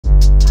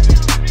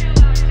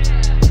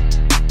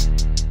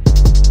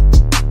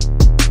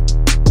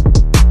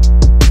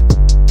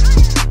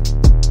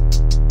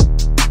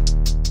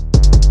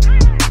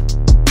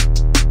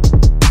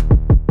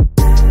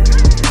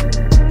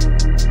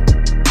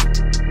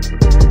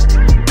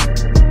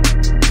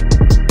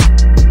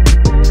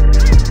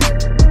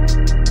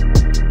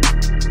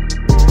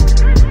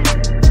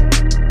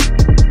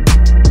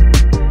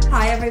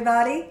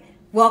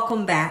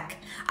welcome back.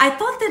 I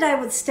thought that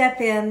I would step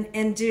in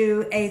and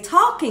do a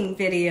talking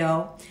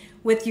video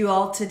with you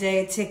all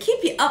today to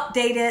keep you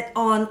updated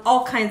on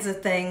all kinds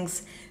of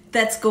things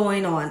that's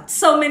going on.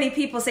 So many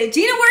people say,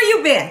 Gina, where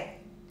you been?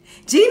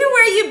 Gina,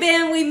 where you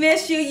been? We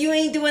miss you. You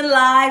ain't doing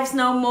lives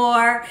no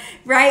more,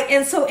 right?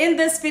 And so in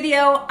this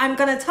video, I'm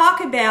going to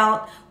talk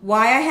about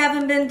why I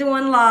haven't been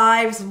doing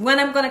lives, when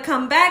I'm going to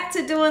come back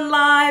to doing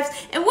lives,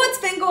 and what's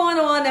been going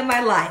on in my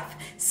life.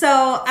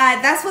 So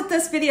that's what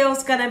this video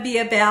is going to be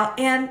about.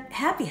 And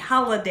happy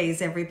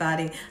holidays,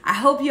 everybody. I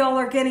hope you all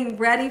are getting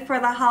ready for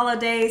the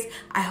holidays.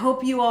 I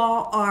hope you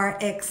all are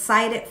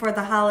excited for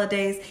the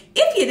holidays.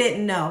 If you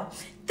didn't know,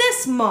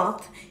 this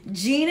month,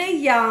 Gina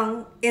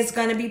Young is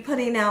going to be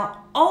putting out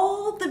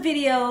all the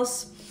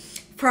videos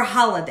for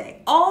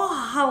holiday, all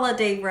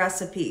holiday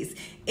recipes.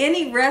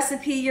 Any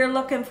recipe you're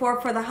looking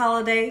for the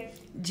holiday,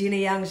 Gina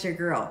Young's your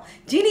girl.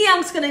 Gina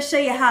Young's going to show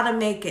you how to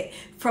make it,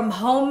 from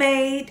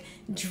homemade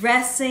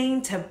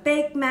dressing to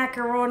baked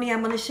macaroni.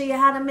 I'm going to show you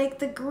how to make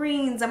the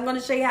greens. I'm going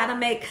to show you how to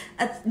make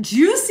a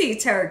juicy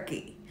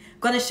turkey. I'm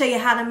going to show you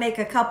how to make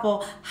a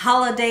couple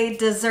holiday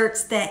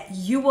desserts that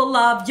you will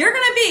love. You're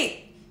going to be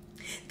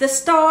the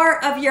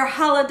star of your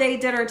holiday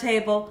dinner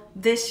table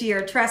this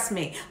year. Trust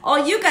me.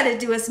 All you got to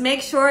do is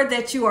make sure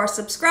that you are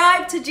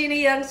subscribed to Gina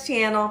Young's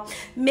channel.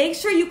 Make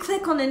sure you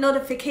click on the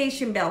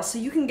notification bell so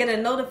you can get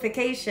a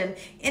notification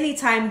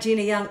anytime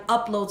Gina Young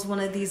uploads one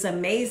of these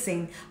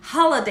amazing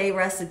holiday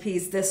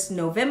recipes this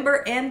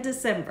November and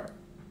December.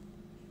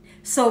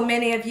 So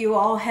many of you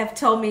all have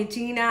told me,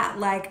 Gina,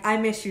 like, I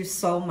miss you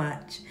so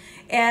much.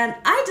 And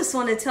I just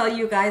want to tell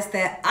you guys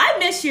that I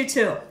miss you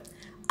too.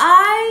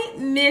 I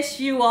miss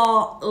you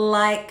all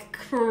like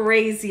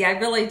crazy. I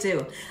really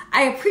do.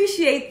 I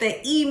appreciate the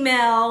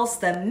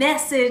emails, the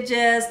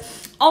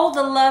messages, all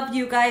the love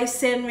you guys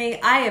send me.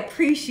 I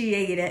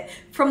appreciate it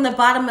from the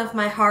bottom of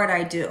my heart.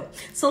 I do.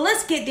 So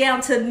let's get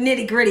down to the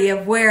nitty gritty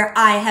of where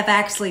I have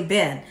actually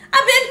been.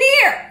 I've been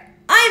here.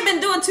 I ain't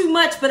been doing too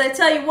much, but I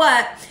tell you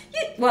what,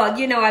 well,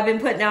 you know, I've been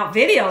putting out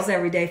videos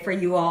every day for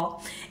you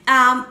all.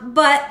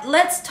 But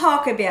let's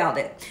talk about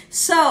it.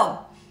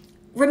 So,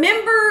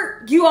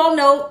 remember, you all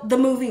know the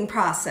moving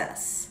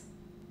process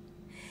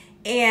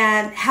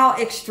and how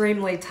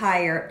extremely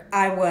tired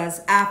I was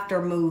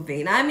after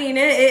moving. I mean,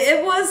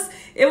 it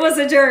was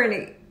a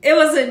journey. It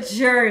was a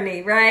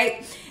journey,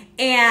 right?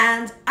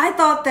 And I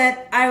thought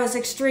that I was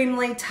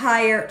extremely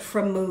tired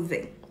from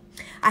moving.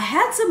 I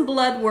had some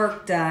blood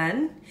work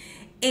done,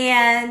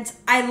 and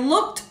I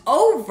looked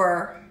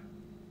over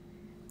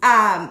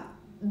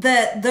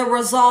the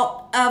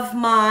result of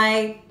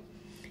my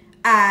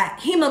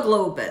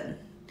hemoglobin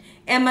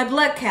and my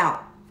blood count.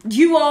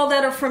 You all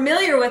that are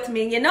familiar with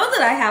me, you know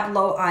that I have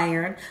low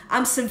iron.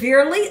 I'm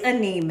severely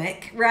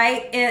anemic,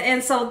 right?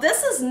 And so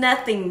this is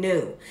nothing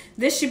new.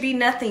 This should be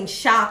nothing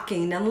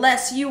shocking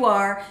unless you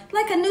are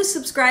like a new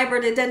subscriber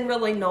that doesn't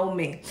really know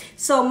me.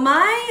 So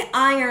my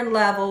iron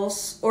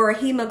levels, or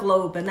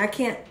hemoglobin, I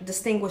can't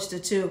distinguish the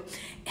two,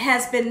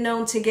 has been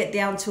known to get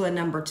down to a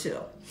number 2.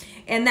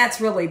 And that's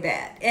really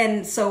bad.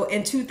 And so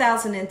in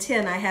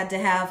 2010, I had to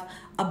have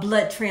a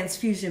blood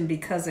transfusion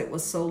because it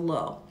was so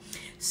low.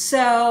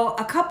 So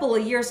a couple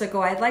of years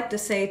ago, I'd like to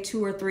say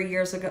 2 or 3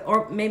 years ago,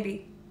 or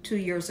maybe 2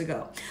 years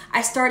ago,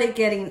 I started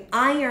getting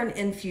iron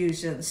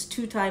infusions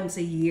 2 times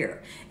a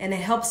year. And it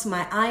helps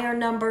my iron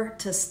number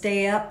to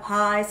stay up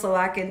high so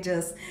I can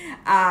just,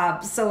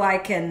 so I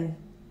can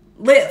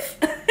live,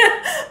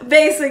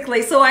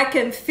 basically, so I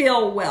can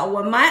feel well.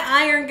 When my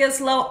iron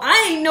gets low,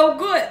 I ain't no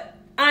good.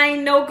 I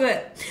ain't no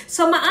good.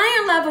 So my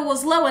iron level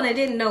was low and I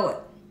didn't know it.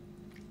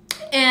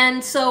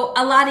 And so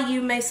a lot of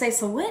you may say,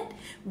 so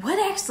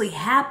what actually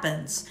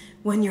happens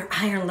when your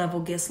iron level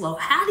gets low?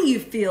 How do you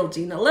feel,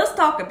 Gina? Let's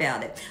talk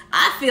about it.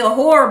 I feel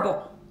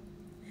horrible.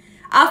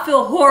 I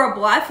feel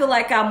horrible. I feel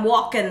like I'm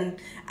walking.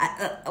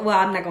 Well,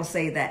 I'm not going to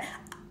say that.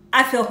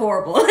 I feel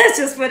horrible. Let's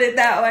just put it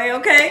that way,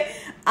 okay?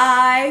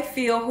 I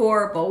feel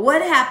horrible.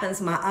 What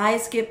happens? My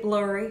eyes get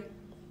blurry.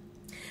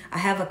 I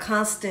have a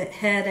constant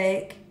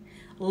headache,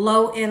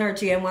 low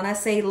energy. And when I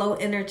say low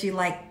energy,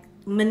 like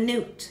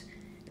minute,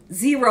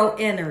 0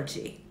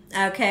 energy,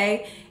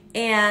 okay?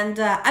 And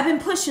I've been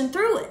pushing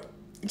through it,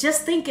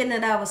 just thinking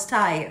that I was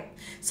tired.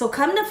 So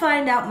come to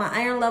find out, my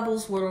iron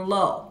levels were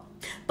low.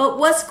 But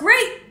what's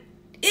great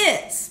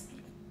is,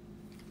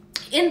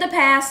 in the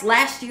past,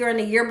 last year and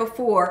the year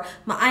before,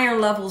 my iron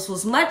levels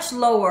was much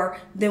lower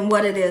than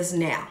what it is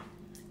now,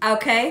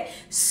 okay?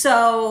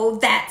 So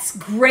that's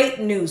great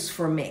news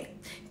for me,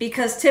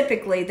 because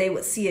typically they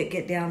would see it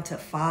get down to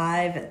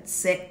 5 and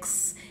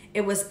 6.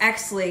 It was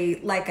actually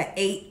like an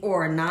 8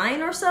 or a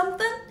 9 or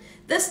something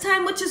this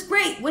time, which is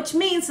great, which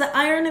means the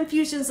iron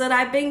infusions that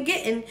I've been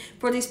getting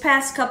for these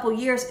past couple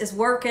years is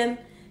working.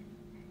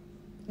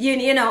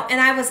 You know,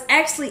 and I was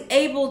actually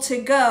able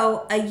to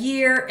go a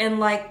year and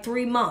like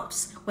 3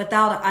 months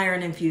without an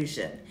iron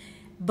infusion.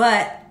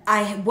 But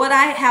what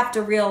I have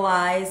to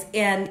realize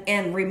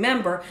and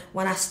remember,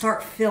 when I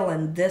start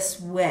feeling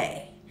this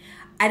way,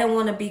 I don't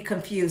want to be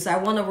confused. I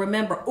want to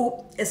remember,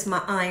 oh, it's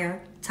my iron.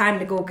 time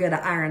to go get an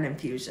iron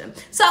infusion.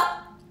 So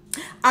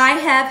I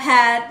have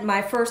had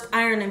my first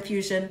iron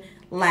infusion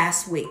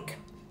last week.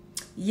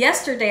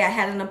 Yesterday, I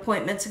had an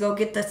appointment to go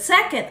get the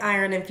second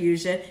iron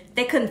infusion.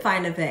 They couldn't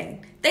find a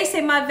vein. They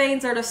say my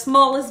veins are the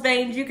smallest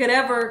veins you could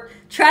ever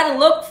try to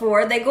look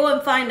for. They go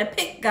and find a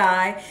PIC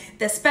guy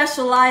that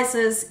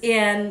specializes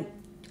in,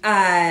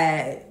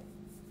 doing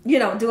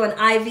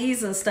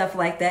IVs and stuff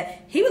like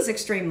that. He was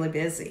extremely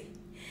busy.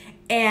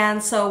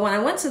 And so when I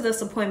went to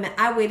this appointment,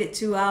 I waited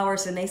 2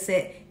 hours and they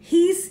said,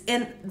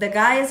 the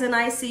guy is in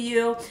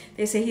ICU.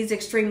 They said he's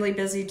extremely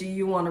busy. Do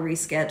you want to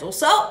reschedule?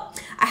 So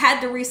I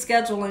had to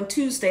reschedule on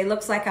Tuesday.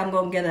 Looks like I'm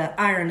going to get an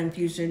iron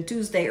infusion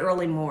Tuesday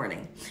early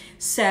morning.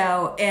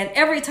 So, and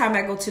every time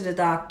I go to the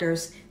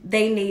doctors,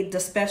 they need the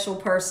special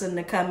person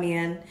to come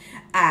in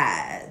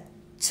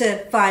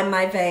to find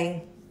my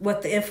vein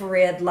with the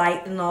infrared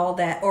light and all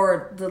that,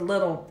 or the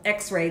little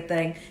x-ray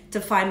thing to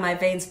find my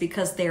veins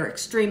because they're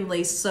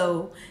extremely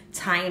so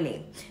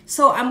tiny.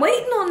 So I'm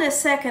waiting on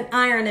this second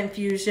iron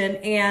infusion,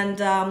 and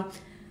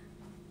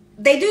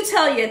they do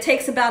tell you it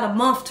takes about a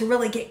month to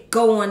really get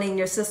going in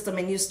your system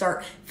and you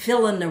start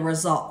feeling the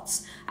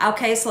results.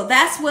 Okay, so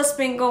that's what's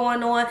been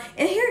going on.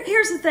 And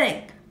here's the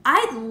thing.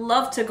 I'd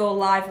love to go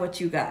live with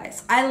you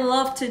guys. I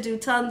love to do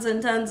tons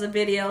and tons of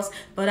videos,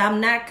 but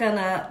I'm not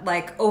gonna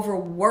like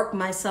overwork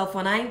myself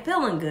when I ain't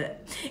feeling good.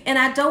 And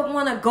I don't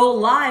want to go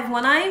live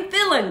when I ain't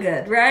feeling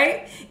good,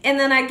 right? And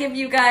then I give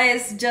you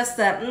guys just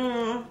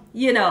a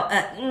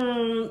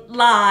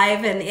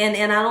live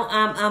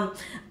and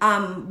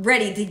I'm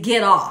ready to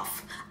get off.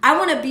 I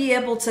want to be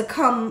able to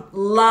come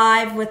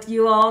live with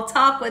you all,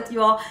 talk with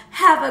you all,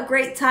 have a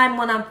great time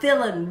when I'm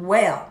feeling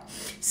well.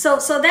 So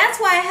that's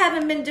why I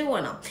haven't been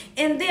doing them.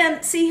 And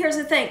then, see, here's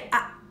the thing.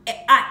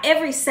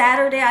 Every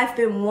Saturday I've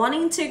been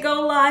wanting to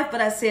go live,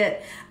 but I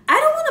said, I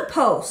don't want to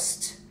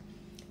post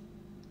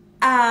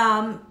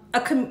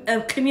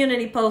a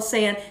community post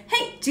saying,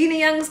 hey, Gina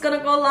Young's going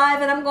to go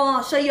live and I'm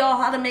going to show you all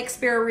how to make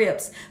spare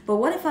ribs. But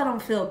what if I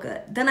don't feel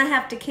good? Then I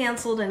have to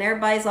cancel and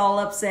everybody's all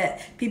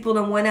upset. People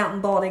done went out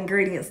and bought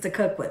ingredients to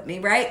cook with me,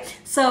 right?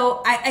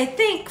 So I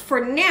think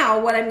for now,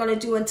 what I'm going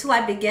to do until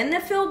I begin to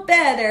feel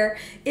better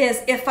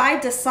is if I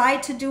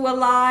decide to do a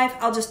live,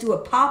 I'll just do a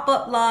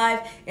pop-up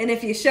live. And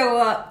if you show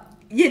up,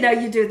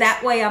 you do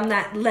that way. I'm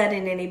not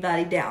letting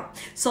anybody down.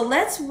 So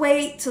let's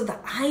wait till the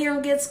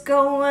iron gets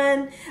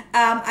going.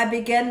 I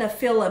begin to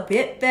feel a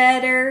bit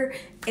better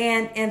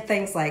and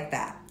things like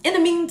that. In the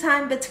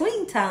meantime,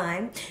 between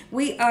time,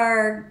 we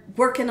are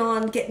working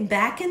on getting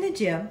back in the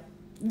gym.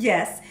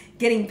 Yes,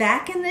 getting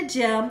back in the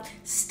gym,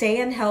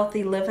 staying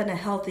healthy, living a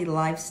healthy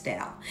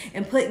lifestyle,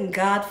 and putting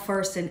God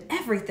first in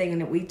everything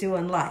that we do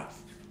in life.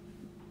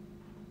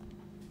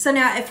 So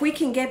now if we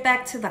can get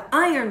back to the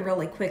iron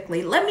really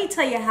quickly, let me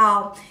tell you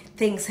how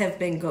things have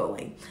been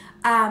going.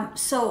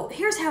 So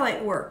here's how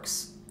it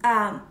works.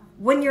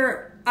 When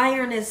your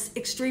iron is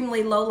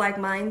extremely low like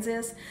mine's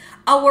is,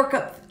 I'll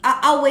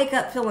wake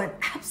up feeling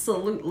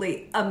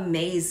absolutely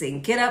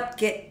amazing. Get up,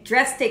 get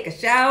dressed, take a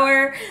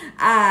shower,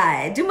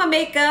 do my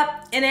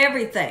makeup and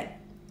everything.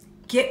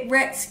 Get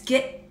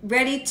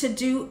ready to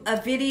do a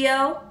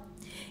video.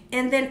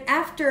 And then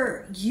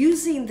after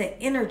using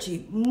the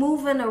energy,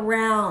 moving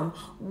around,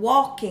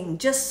 walking,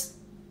 just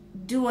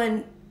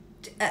doing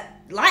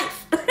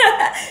life,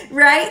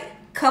 right?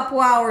 Couple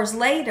hours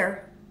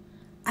later,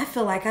 I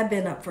feel like I've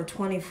been up for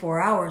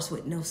 24 hours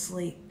with no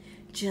sleep.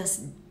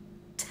 Just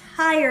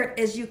tired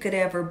as you could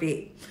ever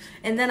be.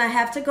 And then I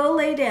have to go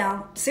lay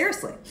down,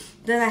 seriously.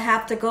 Then I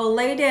have to go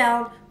lay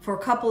down for a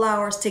couple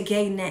hours to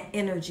gain that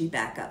energy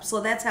back up.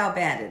 So that's how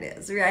bad it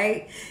is,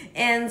 right?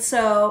 And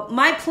so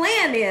my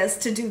plan is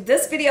to do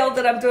this video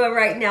that I'm doing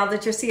right now,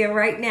 that you're seeing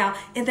right now,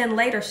 and then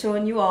later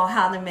showing you all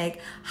how to make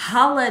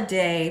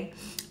holiday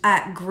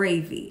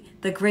gravy.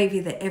 The gravy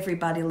that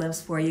everybody lives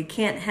for. You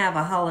can't have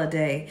a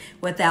holiday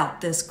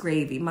without this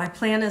gravy. My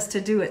plan is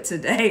to do it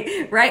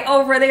today. Right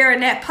over there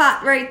in that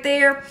pot right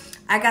there,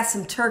 I got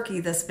some turkey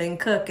that's been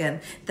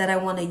cooking that I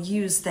want to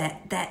use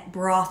that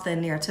broth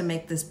in there to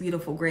make this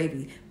beautiful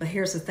gravy. But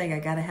here's the thing, I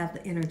got to have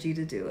the energy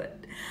to do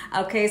it.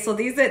 Okay, so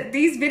these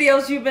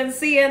videos you've been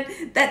seeing,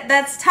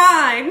 that's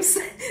times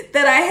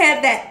that I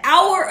had that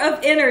hour of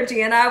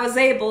energy and I was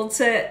able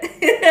to,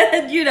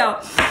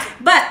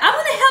 But I'm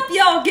going to help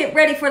y'all get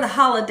ready for the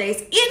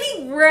holidays.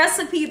 Any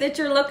recipe that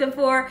you're looking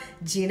for,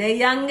 Gina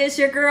Young is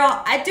your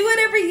girl. I do it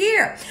every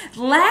year.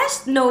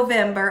 Last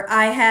November,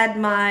 I had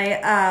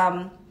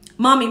my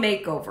mommy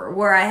makeover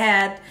where I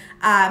had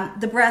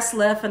the breast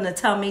lift and the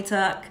tummy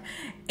tuck.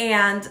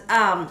 And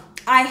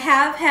I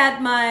have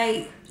had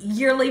my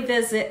yearly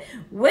visit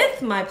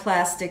with my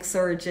plastic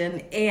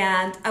surgeon,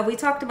 and we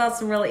talked about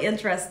some really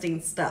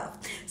interesting stuff.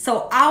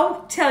 So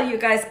I'll tell you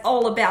guys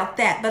all about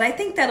that, but I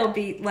think that'll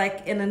be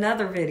like in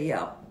another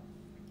video.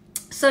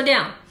 So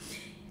now,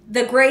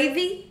 the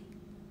gravy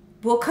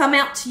will come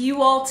out to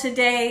you all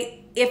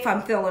today if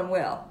I'm feeling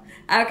well.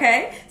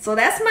 Okay, so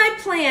that's my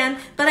plan,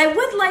 but I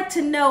would like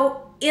to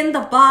know in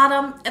the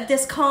bottom of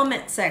this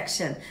comment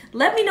section.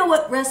 Let me know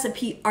what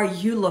recipe are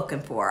you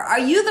looking for. Are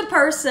you the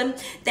person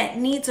that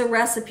needs a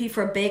recipe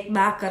for baked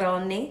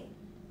macaroni?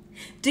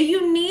 Do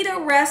you need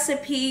a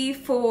recipe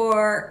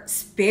for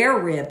spare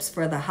ribs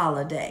for the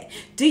holiday?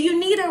 Do you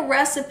need a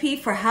recipe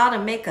for how to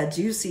make a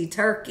juicy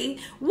turkey?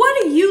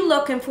 What are you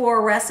looking for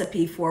a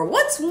recipe for?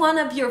 What's one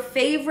of your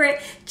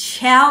favorite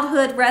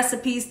childhood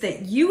recipes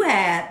that you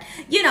had,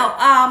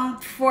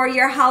 for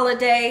your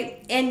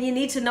holiday, and you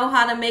need to know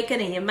how to make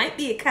it, and you might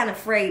be kind of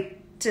afraid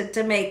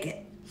to make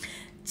it?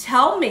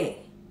 Tell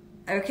me,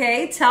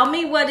 okay? Tell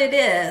me what it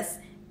is,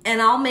 and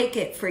I'll make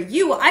it for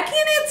you. I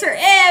can't answer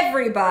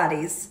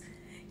everybody's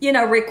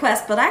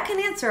request, but I can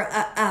answer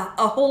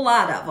a whole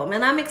lot of them.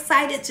 And I'm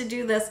excited to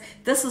do this.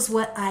 This is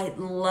what I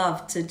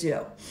love to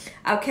do.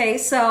 Okay,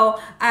 so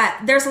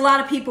there's a lot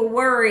of people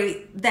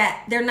worried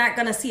that they're not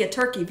going to see a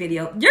turkey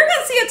video. You're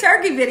going to see a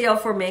turkey video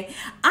for me.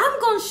 I'm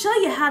going to show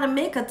you how to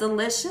make a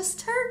delicious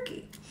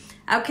turkey.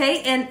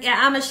 Okay, and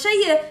I'm going to show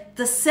you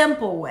the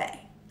simple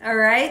way. All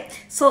right,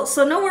 so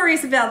no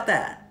worries about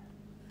that.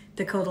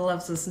 Dakota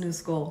loves this new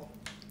school.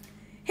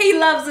 He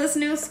loves this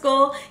new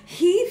school.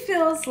 He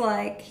feels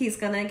like he's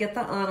going to get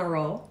the honor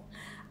roll.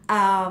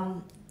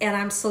 And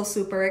I'm so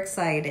super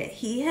excited.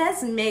 He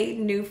has made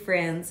new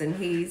friends and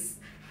he's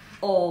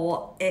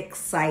all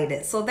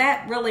excited. So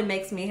that really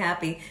makes me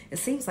happy. It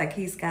seems like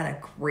he's got a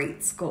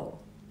great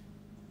school.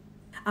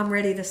 I'm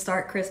ready to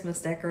start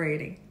Christmas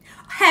decorating.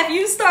 Have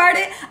you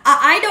started?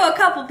 I know a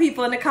couple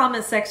people in the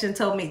comment section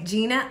told me,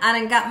 Gina, I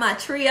done got my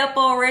tree up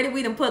already.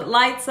 We done put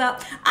lights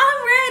up.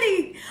 I'm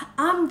ready.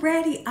 I'm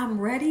ready. I'm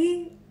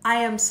ready. I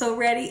am so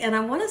ready, and I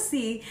want to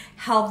see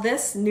how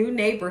this new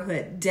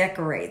neighborhood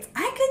decorates.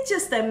 I could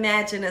just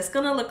imagine it's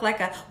going to look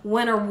like a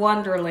winter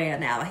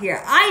wonderland out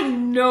here. I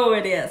know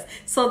it is.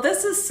 So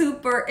this is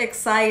super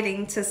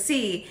exciting to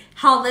see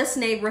how this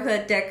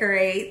neighborhood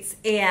decorates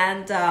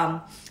and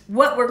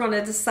what we're going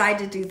to decide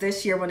to do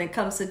this year when it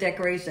comes to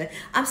decoration.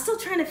 I'm still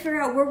trying to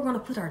figure out where we're going to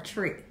put our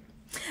tree.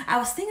 I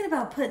was thinking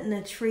about putting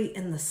a tree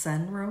in the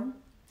sunroom.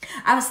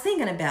 I was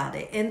thinking about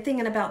it and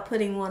thinking about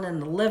putting one in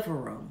the living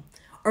room.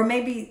 Or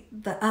maybe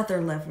the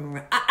other living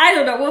room. I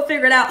don't know. We'll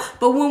figure it out.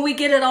 But when we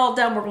get it all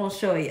done, we're going to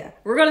show you.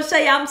 We're going to show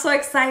you. I'm so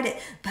excited.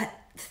 But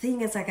the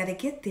thing is, I got to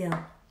get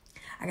them.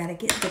 I got to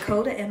get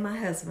Dakota and my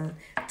husband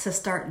to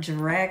start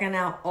dragging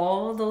out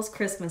all those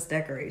Christmas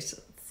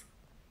decorations.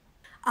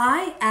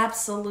 I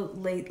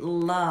absolutely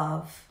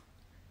love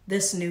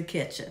this new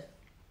kitchen.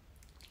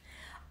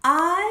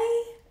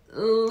 I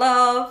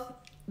love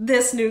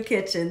this new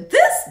kitchen.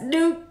 This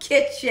new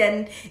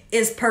kitchen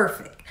is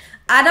perfect.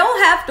 I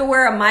don't have to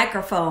wear a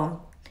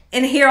microphone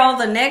and hear all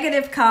the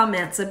negative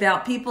comments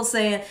about people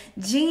saying,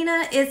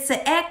 Gina, it's an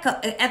echo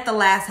at the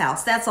last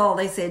house. That's all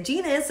they said.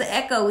 Gina, it's an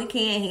echo. We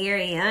can't hear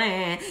you.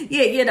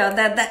 Yeah,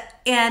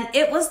 that. And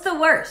it was the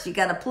worst. You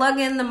got to plug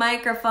in the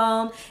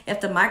microphone.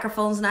 If the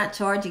microphone's not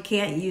charged, you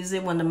can't use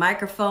it. When the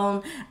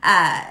microphone,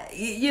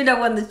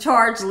 when the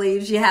charge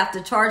leaves, you have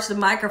to charge the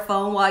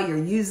microphone while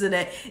you're using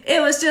it.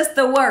 It was just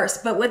the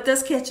worst. But with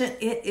this kitchen,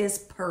 it is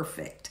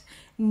perfect.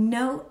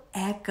 No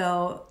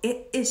echo.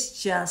 It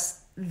is just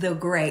the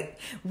great.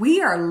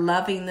 We are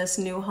loving this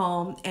new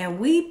home and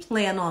we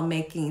plan on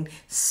making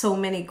so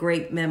many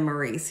great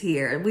memories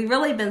here. We've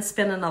really been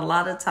spending a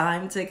lot of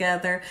time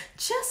together,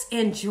 just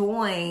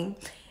enjoying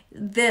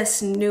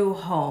this new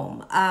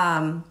home.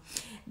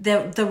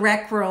 The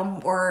rec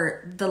room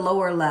or the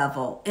lower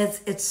level,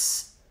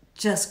 it's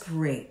just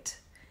great.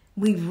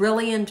 We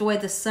really enjoy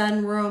the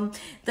sunroom.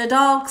 The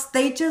dogs,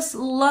 they just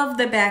love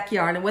the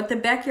backyard. And with the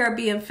backyard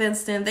being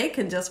fenced in, they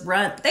can just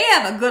run. They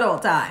have a good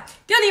old time.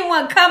 They don't even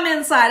want to come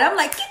inside. I'm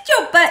like, get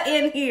your butt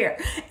in here.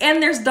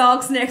 And there's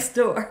dogs next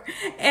door.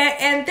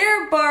 And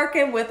they're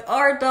barking with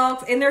our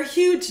dogs. And they're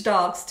huge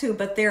dogs too,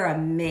 but they're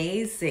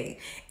amazing.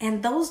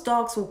 And those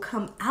dogs will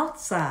come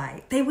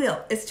outside. They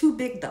will. It's two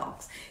big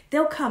dogs.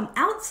 They'll come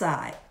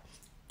outside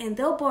and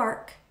they'll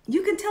bark.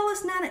 You can tell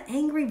it's not an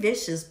angry,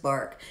 vicious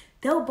bark.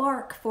 They'll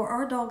bark for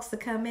our dogs to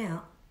come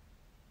out.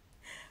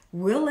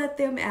 We'll let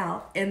them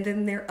out, and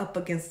then they're up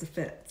against the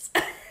fence.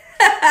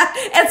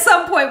 At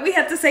some point, we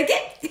have to say,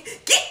 get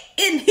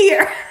in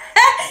here.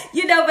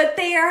 But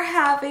they are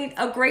having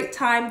a great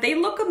time. They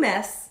look a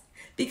mess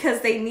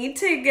because they need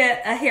to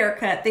get a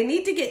haircut. They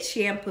need to get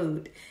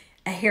shampooed,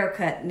 a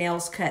haircut,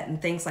 nails cut,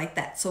 and things like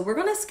that. So we're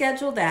going to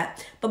schedule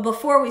that. But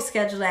before we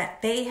schedule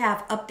that, they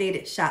have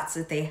updated shots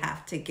that they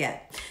have to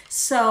get.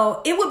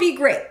 So it would be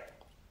great.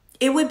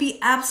 It would be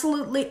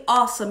absolutely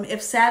awesome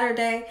if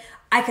Saturday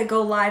I could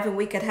go live and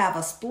we could have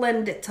a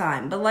splendid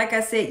time. But like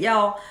I said,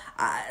 y'all,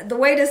 the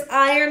way this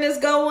iron is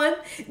going.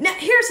 Now,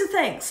 here's the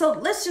thing. So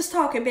let's just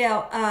talk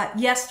about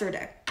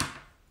yesterday.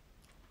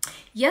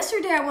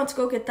 Yesterday, I went to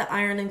go get the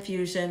iron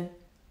infusion.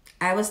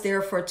 I was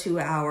there for 2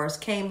 hours,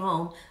 came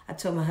home. I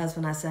told my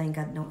husband, I said, I ain't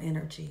got no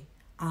energy.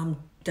 I'm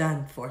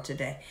done for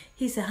today.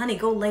 He said, honey,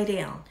 go lay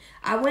down.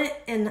 I went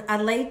and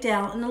I laid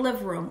down in the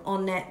living room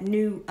on that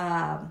new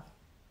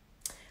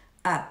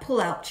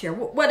pull-out chair,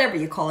 whatever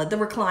you call it, the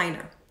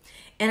recliner.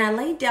 And I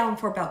laid down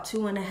for about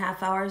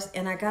 2.5 hours,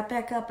 and I got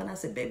back up and I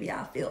said, baby,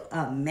 I feel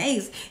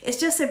amazing. It's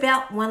just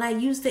about when I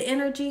use the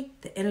energy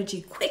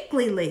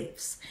quickly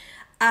leaves.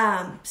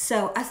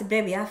 So I said,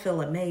 baby, I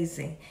feel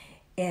amazing.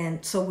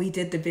 And so we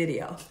did the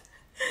video.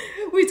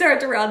 We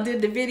turned around,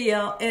 did the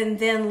video, and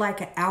then like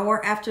an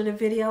hour after the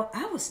video,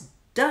 I was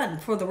done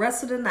for the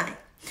rest of the night.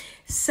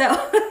 So,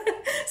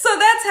 so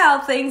that's how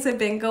things have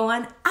been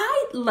going.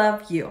 I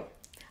love you.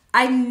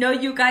 I know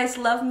you guys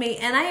love me,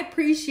 and I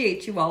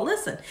appreciate you all.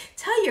 Listen,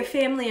 tell your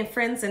family and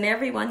friends and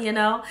everyone, you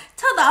know.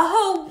 Tell the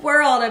whole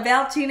world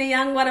about Gina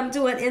Young, what I'm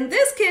doing in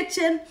this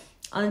kitchen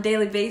on a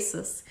daily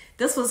basis.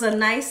 This was a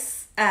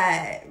nice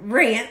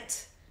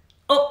rant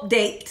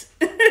update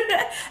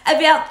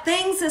about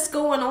things that's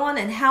going on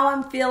and how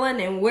I'm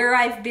feeling and where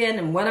I've been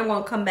and when I'm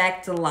going to come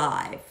back to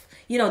live,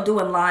 you know,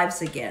 doing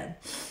lives again.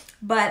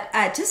 But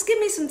just give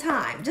me some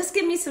time. Just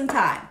give me some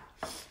time.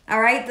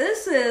 All right.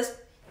 This is,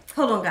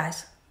 hold on,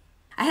 guys.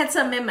 I had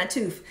something in my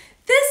tooth.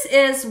 This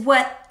is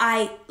what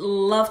I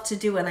love to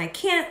do, and I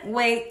can't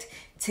wait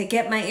to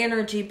get my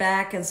energy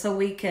back, and so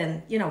we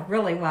can, you know,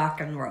 really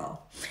rock and roll.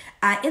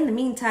 In the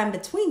meantime,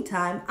 between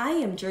time, I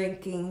am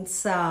drinking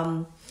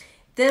some,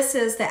 this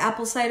is the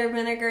apple cider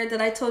vinegar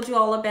that I told you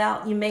all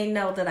about. You may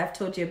know that I've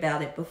told you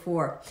about it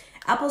before.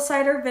 Apple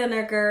cider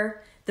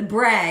vinegar, the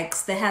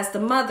Bragg's that has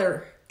the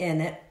mother in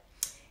it,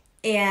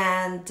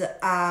 and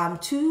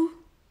 2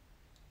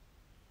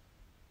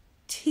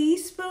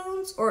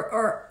 teaspoons,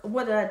 or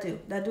what did I do?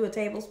 Did I do a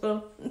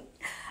tablespoon?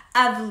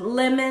 Of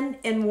lemon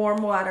in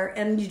warm water,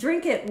 and you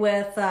drink it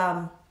with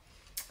a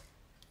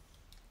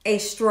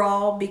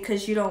straw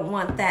because you don't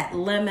want that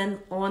lemon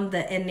on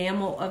the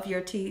enamel of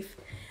your teeth.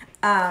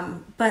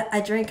 But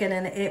I drink it,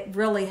 and it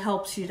really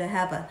helps you to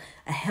have a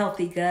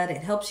healthy gut.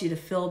 It helps you to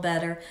feel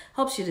better,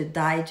 helps you to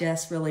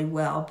digest really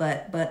well.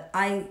 But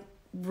I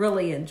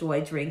really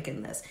enjoy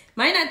drinking this.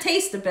 Might not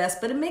taste the best,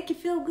 but it make you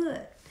feel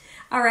good.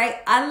 All right,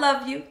 I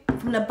love you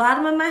from the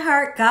bottom of my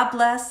heart. God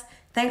bless.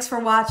 Thanks for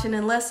watching,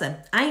 and listen,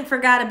 I ain't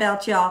forgot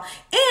about y'all.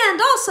 And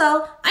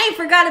also, I ain't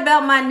forgot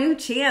about my new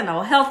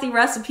channel, Healthy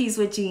Recipes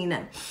with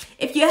Gina.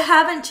 If you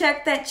haven't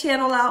checked that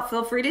channel out,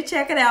 feel free to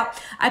check it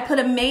out. I put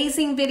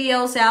amazing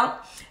videos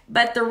out,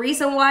 but the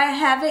reason why I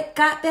haven't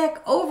got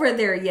back over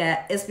there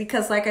yet is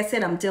because, like I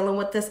said, I'm dealing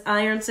with this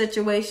iron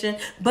situation,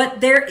 but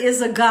there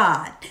is a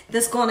God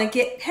that's going to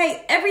get,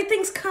 hey,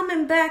 everything's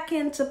coming back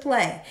into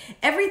play.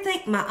 Everything,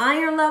 my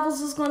iron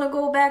levels is going to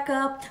go back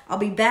up. I'll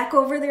be back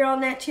over there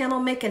on that channel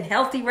making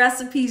healthy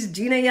recipes,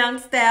 Gina Young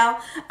style.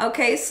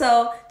 Okay,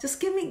 so just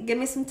give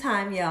me some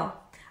time, y'all.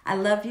 I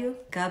love you.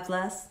 God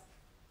bless.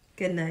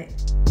 Good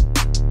night.